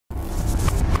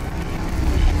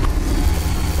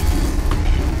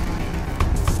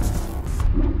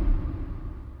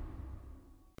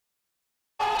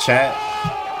Chat,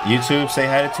 YouTube, say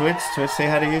hi to Twitch. Twitch, say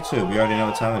hi to YouTube. You already know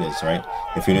what time it is, right?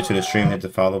 If you're new to the stream, hit the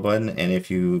follow button. And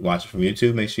if you watch it from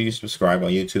YouTube, make sure you subscribe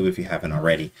on YouTube if you haven't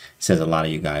already. It says a lot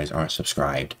of you guys aren't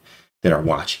subscribed that are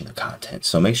watching the content.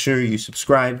 So make sure you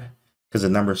subscribe because the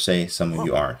numbers say some of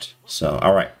you aren't. So,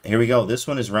 all right, here we go. This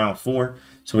one is round 4.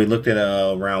 So we looked at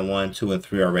round 1, 2, and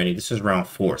 3 already. This is round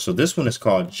 4. So this one is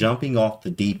called Jumping Off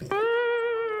the Deep End.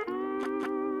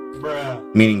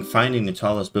 Meaning finding the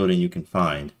tallest building you can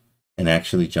find and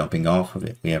actually jumping off of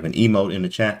it. We have an emote in the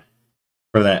chat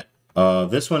for that.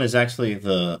 This one is actually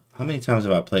how many times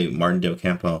have I played Martindale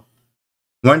Campo?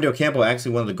 Martindale Campo,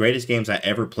 actually one of the greatest games I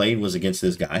ever played was against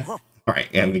this guy. All right,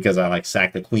 and because I like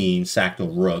sacked the queen, sacked a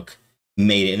rook,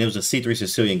 made it, and it was a C3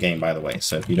 Sicilian game, by the way.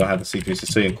 So if you don't have the C3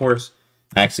 Sicilian course,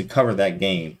 I actually covered that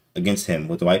game against him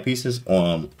with the white pieces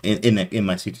in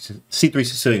my C3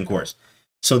 Sicilian course.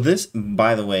 So this,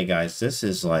 by the way, guys, this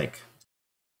is like,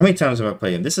 how many times have I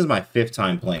played him? This is my 5th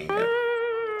time playing him.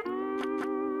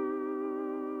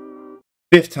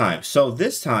 5th time. So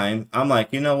this time, I'm like,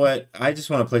 you know what? I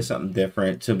just want to play something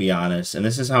different, to be honest. And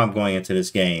this is how I'm going into this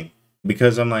game.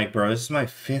 Because I'm like, bro, this is my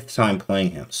 5th time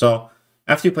playing him. So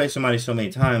after you play somebody so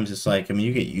many times, it's like, I mean,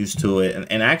 you get used to it.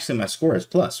 And actually, my score is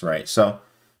plus, right? So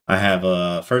I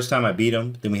have, first time I beat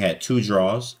him. Then we had 2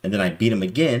 draws. And then I beat him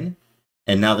again.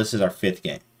 And now this is our 5th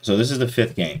game. So this is the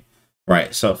 5th game.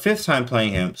 Right, so 5th time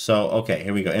playing him. So, okay,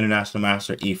 here we go. International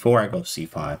Master, E4, I go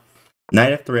C5.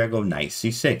 Knight F3, I go Knight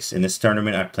C6. In this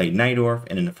tournament, I played Knight Orf,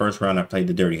 and in the first round, I played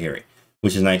the Dirty Harry,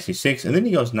 which is Knight C6. And then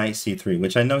he goes Knight C3,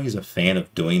 which I know he's a fan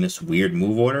of doing this weird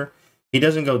move order. He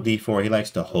doesn't go D4, he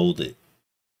likes to hold it.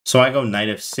 So I go Knight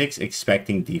F6,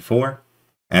 expecting D4.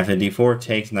 After D4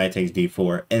 takes, Knight takes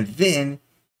D4. And then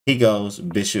he goes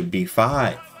Bishop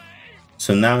B5.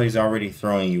 So now he's already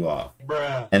throwing you off.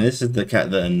 Bruh. And this is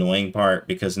the annoying part,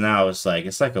 because now it's like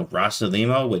a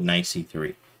Rossalimo with Knight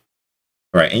C3.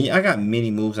 Right, and I got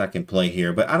many moves I can play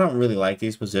here, but I don't really like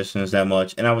these positions that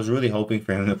much. And I was really hoping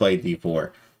for him to play D4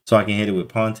 so I can hit it with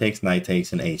pawn takes, knight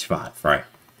takes, and H5, right?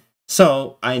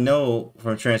 So I know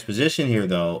from transposition here,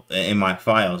 though, in my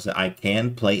files, that I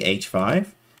can play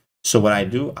H5. So what I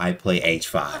do, I play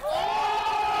H5.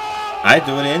 I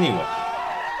do it anyway.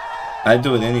 I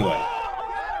do it anyway.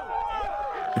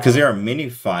 Because there are many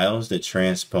files that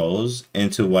transpose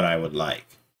into what I would like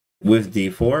with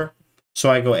D4. So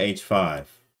I go H5.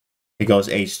 It goes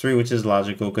H3, which is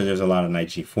logical because there's a lot of Knight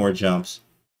G4 jumps.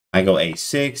 I go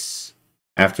A6.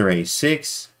 After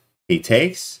A6, he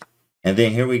takes. And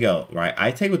then here we go, right?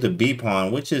 I take with the B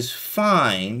pawn, which is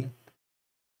fine.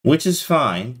 Which is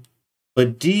fine.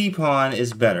 But D pawn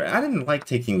is better. I didn't like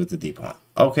taking with the D pawn.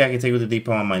 Okay, I can take with the D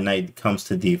pawn. My knight comes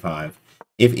to D5.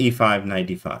 If E5, knight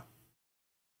D5.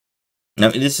 Now,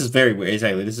 this is very weird.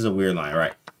 Exactly. This is a weird line,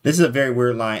 right? This is a very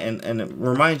weird line. And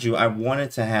remind you, I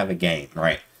wanted to have a game,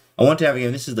 right? I want to have a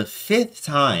game. This is the 5th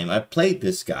time I played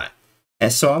this guy.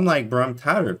 And so I'm like, bro, I'm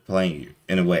tired of playing you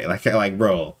in a way. Like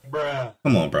bro, bruh.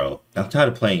 Come on, bro. I'm tired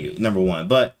of playing you, number 1.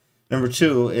 But number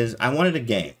 2 is I wanted a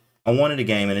game. I wanted a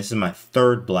game, and this is my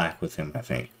 3rd black with him, I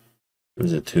think. It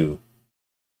was a 2.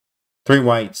 3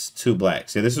 whites, 2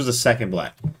 blacks. Yeah, this was the 2nd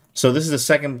black. So this is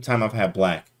the 2nd time I've had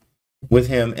black with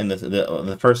him, and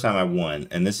the first time I won,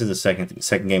 and this is the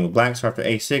second game with black. So after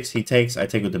A6, he takes. I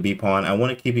take with the B pawn. I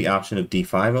want to keep the option of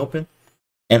D5 open,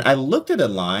 and I looked at a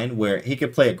line where he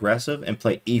could play aggressive and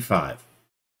play E5.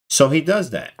 So he does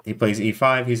that. He plays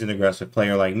E5. He's an aggressive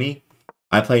player like me.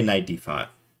 I play Knight D5.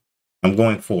 I'm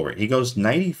going forward. He goes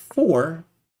Knight E4.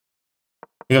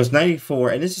 He goes Knight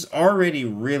E4, and this is already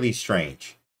really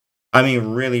strange. I mean,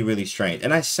 really, really strange.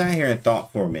 And I sat here and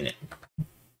thought for a minute.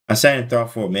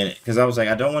 Because I was like,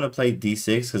 I don't want to play D6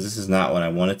 because this is not what I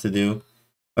wanted to do.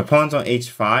 My pawn's on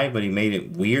H5, but he made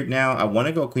it weird now. I want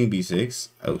to go Queen B6.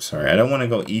 Oh, sorry. I don't want to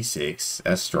go E6.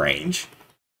 That's strange.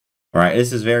 All right,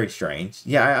 this is very strange.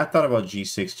 Yeah, I thought about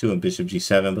G6 too and Bishop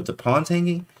G7, but the pawn's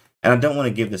hanging, and I don't want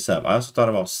to give this up. I also thought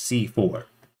about C4.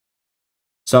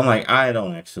 So I'm like, I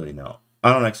don't actually know.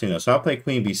 So I'll play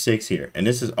Queen B6 here, and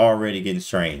this is already getting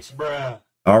strange. Bruh.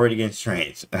 Already getting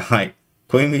strange. Like,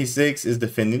 Queen B6 is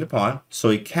defending the pawn. So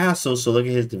he castles. So look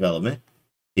at his development.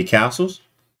 He castles.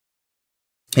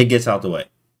 He gets out the way.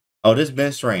 Oh, this has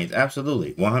been strange.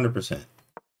 Absolutely. 100%. So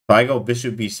I go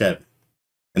Bishop B7.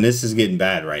 And this is getting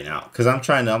bad right now. Because I'm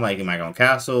like, am I going to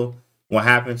castle? What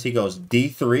happens? He goes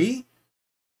D3.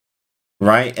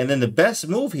 Right? And then the best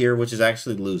move here, which is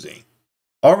actually losing.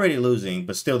 Already losing,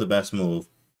 but still the best move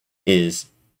is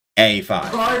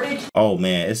A5. Garbage. Oh,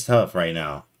 man. It's tough right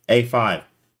now. A5.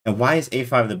 And why is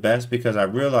A5 the best? Because I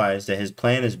realized that his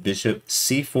plan is Bishop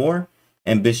C4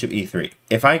 and Bishop E3.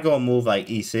 If I go a move like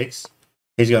E6,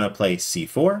 He's going to play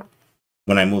c4.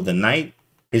 When I move the knight,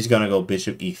 he's going to go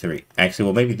bishop e3. Actually,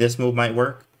 well, maybe this move might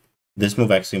work. This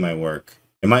move actually might work.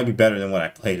 It might be better than what I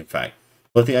played, in fact.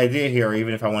 But the idea here,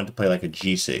 even if I wanted to play like a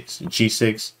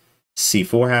g6,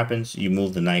 c4 happens, you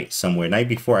move the knight somewhere. Knight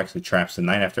b4 actually traps the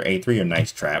knight after a3, your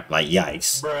knight's trapped. Like,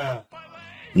 yikes. Bruh.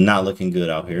 Not looking good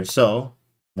out here. So,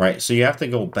 right, so you have to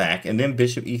go back, and then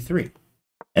bishop e3.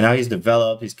 And now he's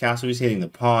developed, he's castled, he's hitting the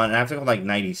pawn, and I have to go like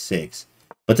knight e6.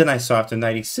 But then I saw after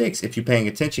knight e6, if you're paying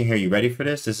attention here, you ready for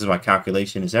this? This is why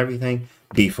calculation is everything.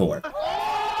 b4.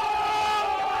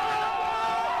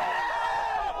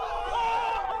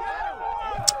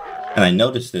 And I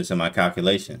noticed this in my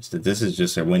calculations, that this is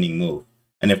just a winning move.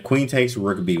 And if queen takes,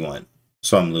 rook b1.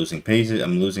 So I'm losing pages,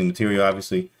 I'm losing material,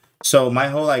 obviously. So my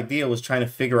whole idea was trying to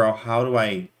figure out how do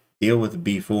I deal with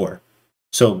b4.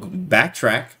 So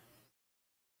backtrack.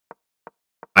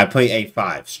 I play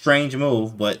a5. Strange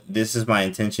move, but this is my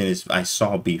intention. Is I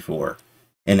saw b4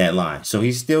 in that line. So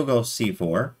he still goes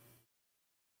c4.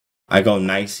 I go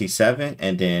knight c7,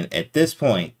 and then at this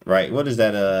point, right? What is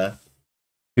that?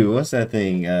 What's that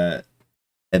thing?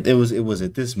 It was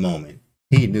at this moment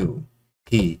he knew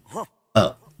he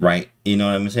up, right? You know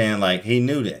what I'm saying? Like he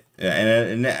knew that,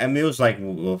 and I mean it was like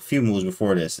a few moves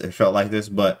before this. It felt like this,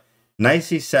 but knight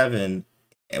c7.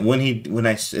 And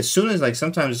as soon as, like,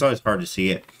 sometimes it's always hard to see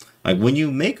it. Like when you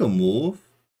make a move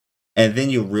and then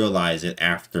you realize it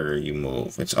after you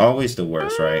move, it's always the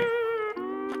worst, right?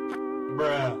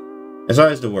 Bruh. It's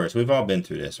always the worst. We've all been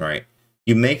through this, right?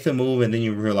 You make the move and then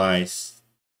you realize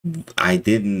I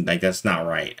didn't, like, that's not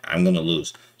right. I'm going to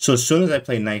lose. So as soon as I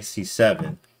play knight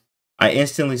c7, I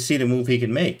instantly see the move he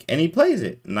can make. And he plays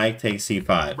it. Knight takes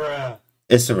c5. Bruh.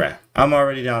 It's a wrap. I'm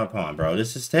already down a pawn, bro.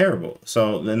 This is terrible.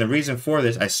 So then the reason for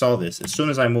this, I saw this. As soon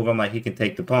as I move, I'm like, he can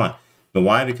take the pawn. But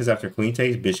why? Because after queen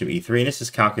takes, bishop e3. And this is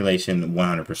calculation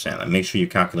 100%. Like, make sure your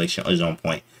calculation is on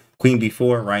point. Queen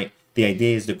b4, right? The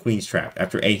idea is the queen's trapped.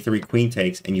 After a3, queen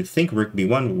takes, and you think rook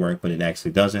b1 would work, but it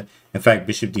actually doesn't. In fact,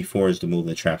 bishop d4 is the move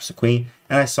that traps the queen.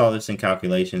 And I saw this in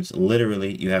calculations.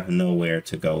 Literally, you have nowhere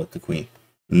to go with the queen.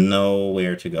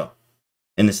 Nowhere to go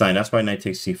in this line. That's why knight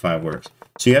takes c5 works.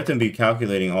 So you have to be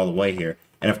calculating all the way here.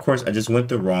 And of course, I just went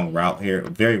the wrong route here.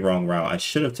 Very wrong route. I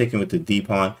should have taken with the d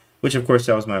pawn, which of course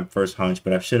that was my first hunch,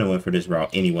 but I should have went for this route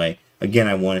anyway. Again,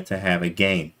 I wanted to have a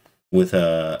game with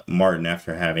Martin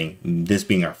after having this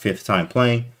being our 5th time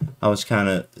playing. I was kind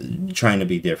of trying to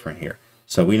be different here.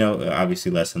 So we know,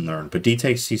 obviously, lesson learned. But d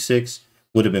takes c6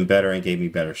 would have been better and gave me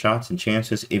better shots and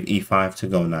chances if e5 to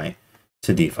go knight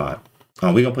to d5.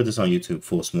 We're going to put this on YouTube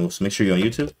full smooth. So make sure you're on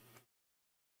YouTube.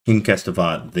 You can catch the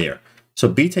VOD there. So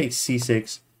b takes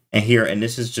c6, and here, and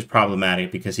this is just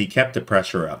problematic because he kept the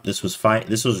pressure up. This was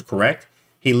correct.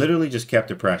 He literally just kept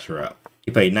the pressure up.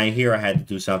 He played knight here. I had to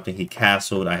do something. He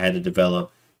castled. I had to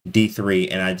develop d3,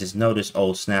 and I just noticed,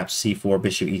 oh, snap, c4,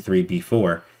 bishop e3,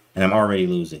 b4, and I'm already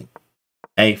losing.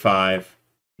 a5,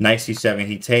 knight c7,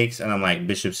 he takes, and I'm like,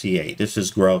 bishop c8. This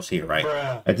is gross here, right?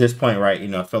 Bruh. At this point, right, you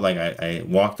know, I felt like I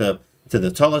walked up to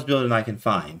the tallest building I can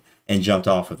find and jumped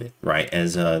off of it, right?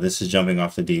 As this is jumping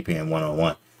off the DPM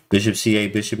 101. Bishop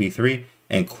c8, bishop e3,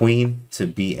 and queen to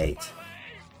b8.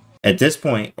 At this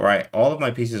point, right, all of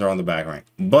my pieces are on the back rank.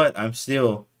 But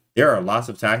there are lots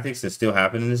of tactics that still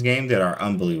happen in this game that are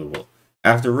unbelievable.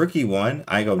 After rook e1,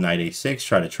 I go knight a6,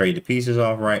 try to trade the pieces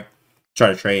off, right? Try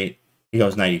to trade. He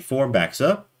goes knight e4, backs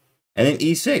up, and then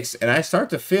e6. And I start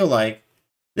to feel like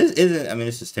this isn't, I mean,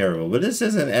 this is terrible, but this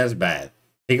isn't as bad.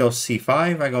 He goes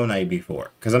c5, I go knight b4,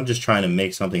 because I'm just trying to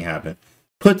make something happen.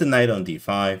 Put the knight on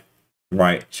d5,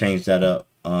 right? Change that up.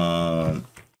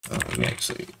 Let me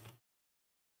actually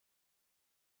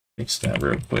fix that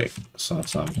real quick. Saw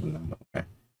something. Okay,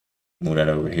 move that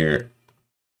over here.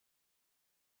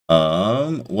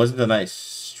 Wasn't the knight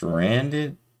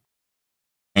stranded,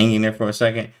 hanging there for a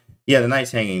second? Yeah, the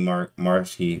knight's hanging,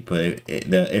 Marsky, but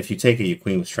if you take it, your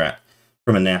queen was trapped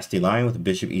from a nasty line with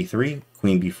bishop e3,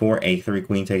 queen b4, a3,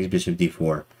 queen takes, bishop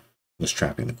d4 was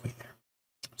trapping the queen there.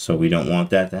 So we don't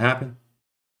want that to happen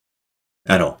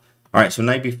at all. All right, so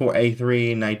knight b4,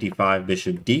 a3, knight d5,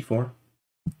 bishop d4.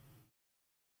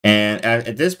 And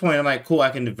at this point, I'm like, cool, I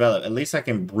can develop. At least I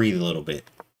can breathe a little bit.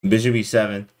 Bishop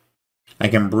e7, I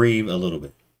can breathe a little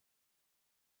bit.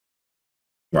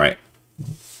 Right.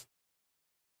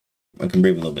 I can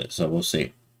breathe a little bit, so we'll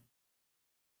see.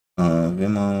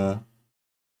 Vimo.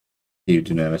 You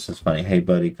do know this is funny. Hey,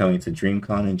 buddy, coming to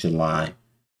DreamCon in July.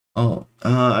 Oh,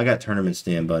 I got tournaments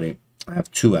then, buddy. I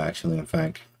have 2, actually, in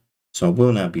fact. So I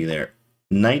will not be there.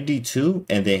 Knight d2,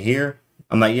 and then here,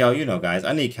 I'm like, yo, you know, guys,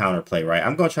 I need counterplay, right?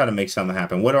 I'm going to try to make something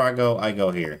happen. Where do I go? I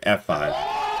go here. F5.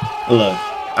 Look,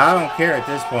 I don't care at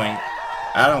this point.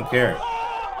 I don't care.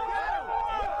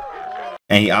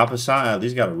 And he opposite, at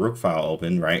least got a rook file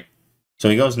open, right? So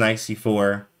he goes knight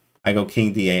c4. I go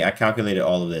king d8. I calculated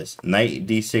all of this. Knight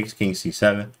d6, king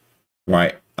c7.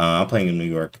 Right. I'm playing in New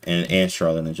York and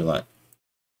Charlotte in July.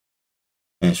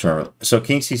 And Charlotte. So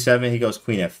king c7, he goes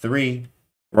queen f3.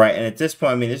 Right. And at this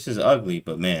point, I mean, this is ugly,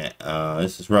 but man,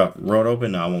 this is rough. Road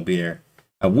open. No, I won't be there.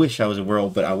 I wish I was in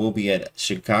World, but I will be at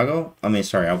Chicago. I mean,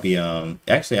 sorry, I'll be,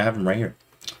 actually, I have them right here.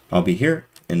 I'll be here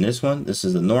in this one. This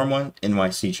is the norm one,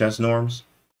 NYC chess norms,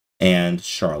 and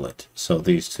Charlotte. So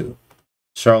these two.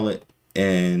 Charlotte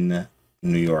in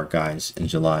New York, guys, in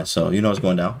July. So you know what's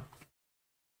going down.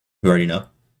 You already know.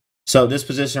 So this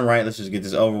position, right, let's just get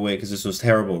this over with because this was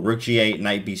terrible. Rook g8,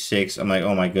 knight b6. I'm like,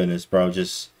 oh my goodness, bro.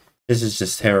 This is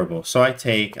just terrible. So I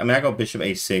go bishop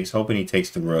a6, hoping he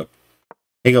takes the rook.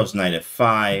 He goes knight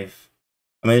f5.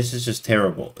 I mean, this is just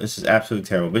terrible. This is absolutely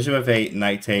terrible. Bishop f8,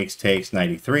 knight takes,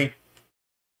 knight e3.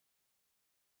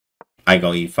 I go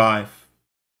e5,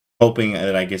 hoping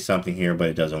that I get something here, but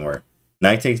it doesn't work.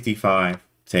 Knight takes d5,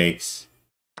 takes,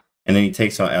 and then he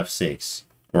takes on f6.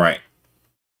 Right.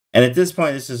 And at this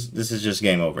point, this is just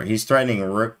game over. He's threatening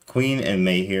rook, queen, and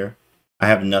mate here. I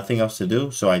have nothing else to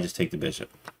do, so I just take the bishop.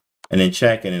 And then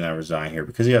check, and then I resign here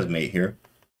because he has mate here.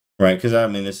 Right, because I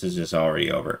mean, this is just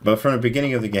already over. But from the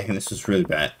beginning of the game, this was really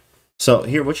bad. So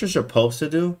here, what you're supposed to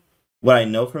do, what I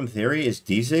know from theory is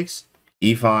d6,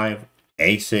 e5,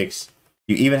 a6.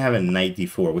 You even have a knight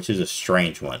d4, which is a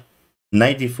strange one.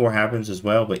 Knight d4 happens as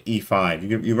well, but e5,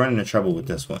 you're running into trouble with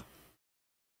this one.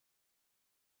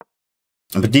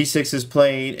 But d6 is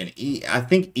played, and I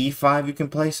think e5 you can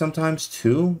play sometimes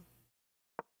too.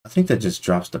 I think that just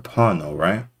drops the pawn though,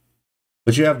 right?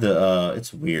 But you have the,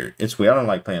 it's weird. It's weird. I don't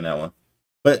like playing that one.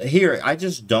 But here, I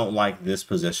just don't like this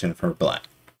position for black.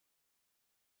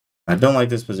 I don't like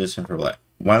this position for black.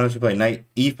 Why don't you play knight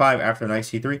e5 after knight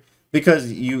c3? Because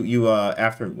here, you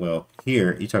talk about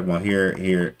here,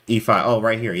 e5. Oh,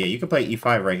 right here. Yeah, you can play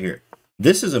e5 right here.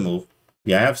 This is a move.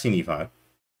 Yeah, I have seen e5. And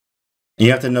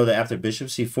you have to know that after bishop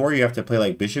c4, you have to play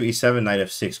like bishop e7, knight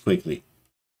f6 quickly.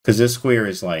 Because this square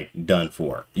is like done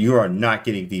for. You are not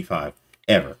getting d5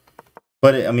 ever.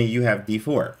 But, I mean, you have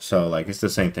d4, so, like, it's the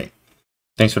same thing.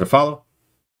 Thanks for the follow.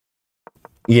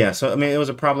 Yeah, so, I mean, it was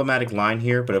a problematic line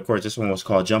here, but, of course, this one was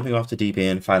called jumping off the deep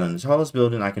end, fighting the tallest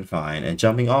building I can find, and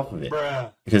jumping off of it.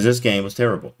 Because this game was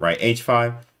terrible, right?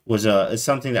 h5 was it's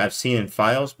something that I've seen in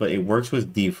files, but it works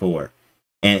with d4.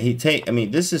 And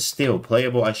this is still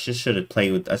playable. I should have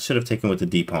taken with the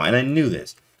d pawn, and I knew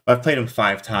this. I've played him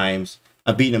 5 times.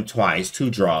 I beat him twice,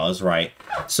 2 draws, right?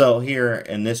 So here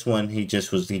in this one, he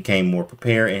came more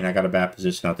prepared, and I got a bad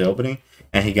position out the opening,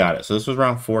 and he got it. So this was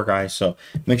round 4, guys. So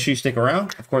make sure you stick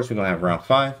around. Of course, we're gonna have round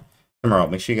 5 tomorrow.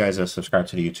 Make sure you guys subscribe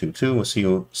to the YouTube too. We'll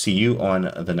see you on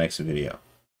the next video.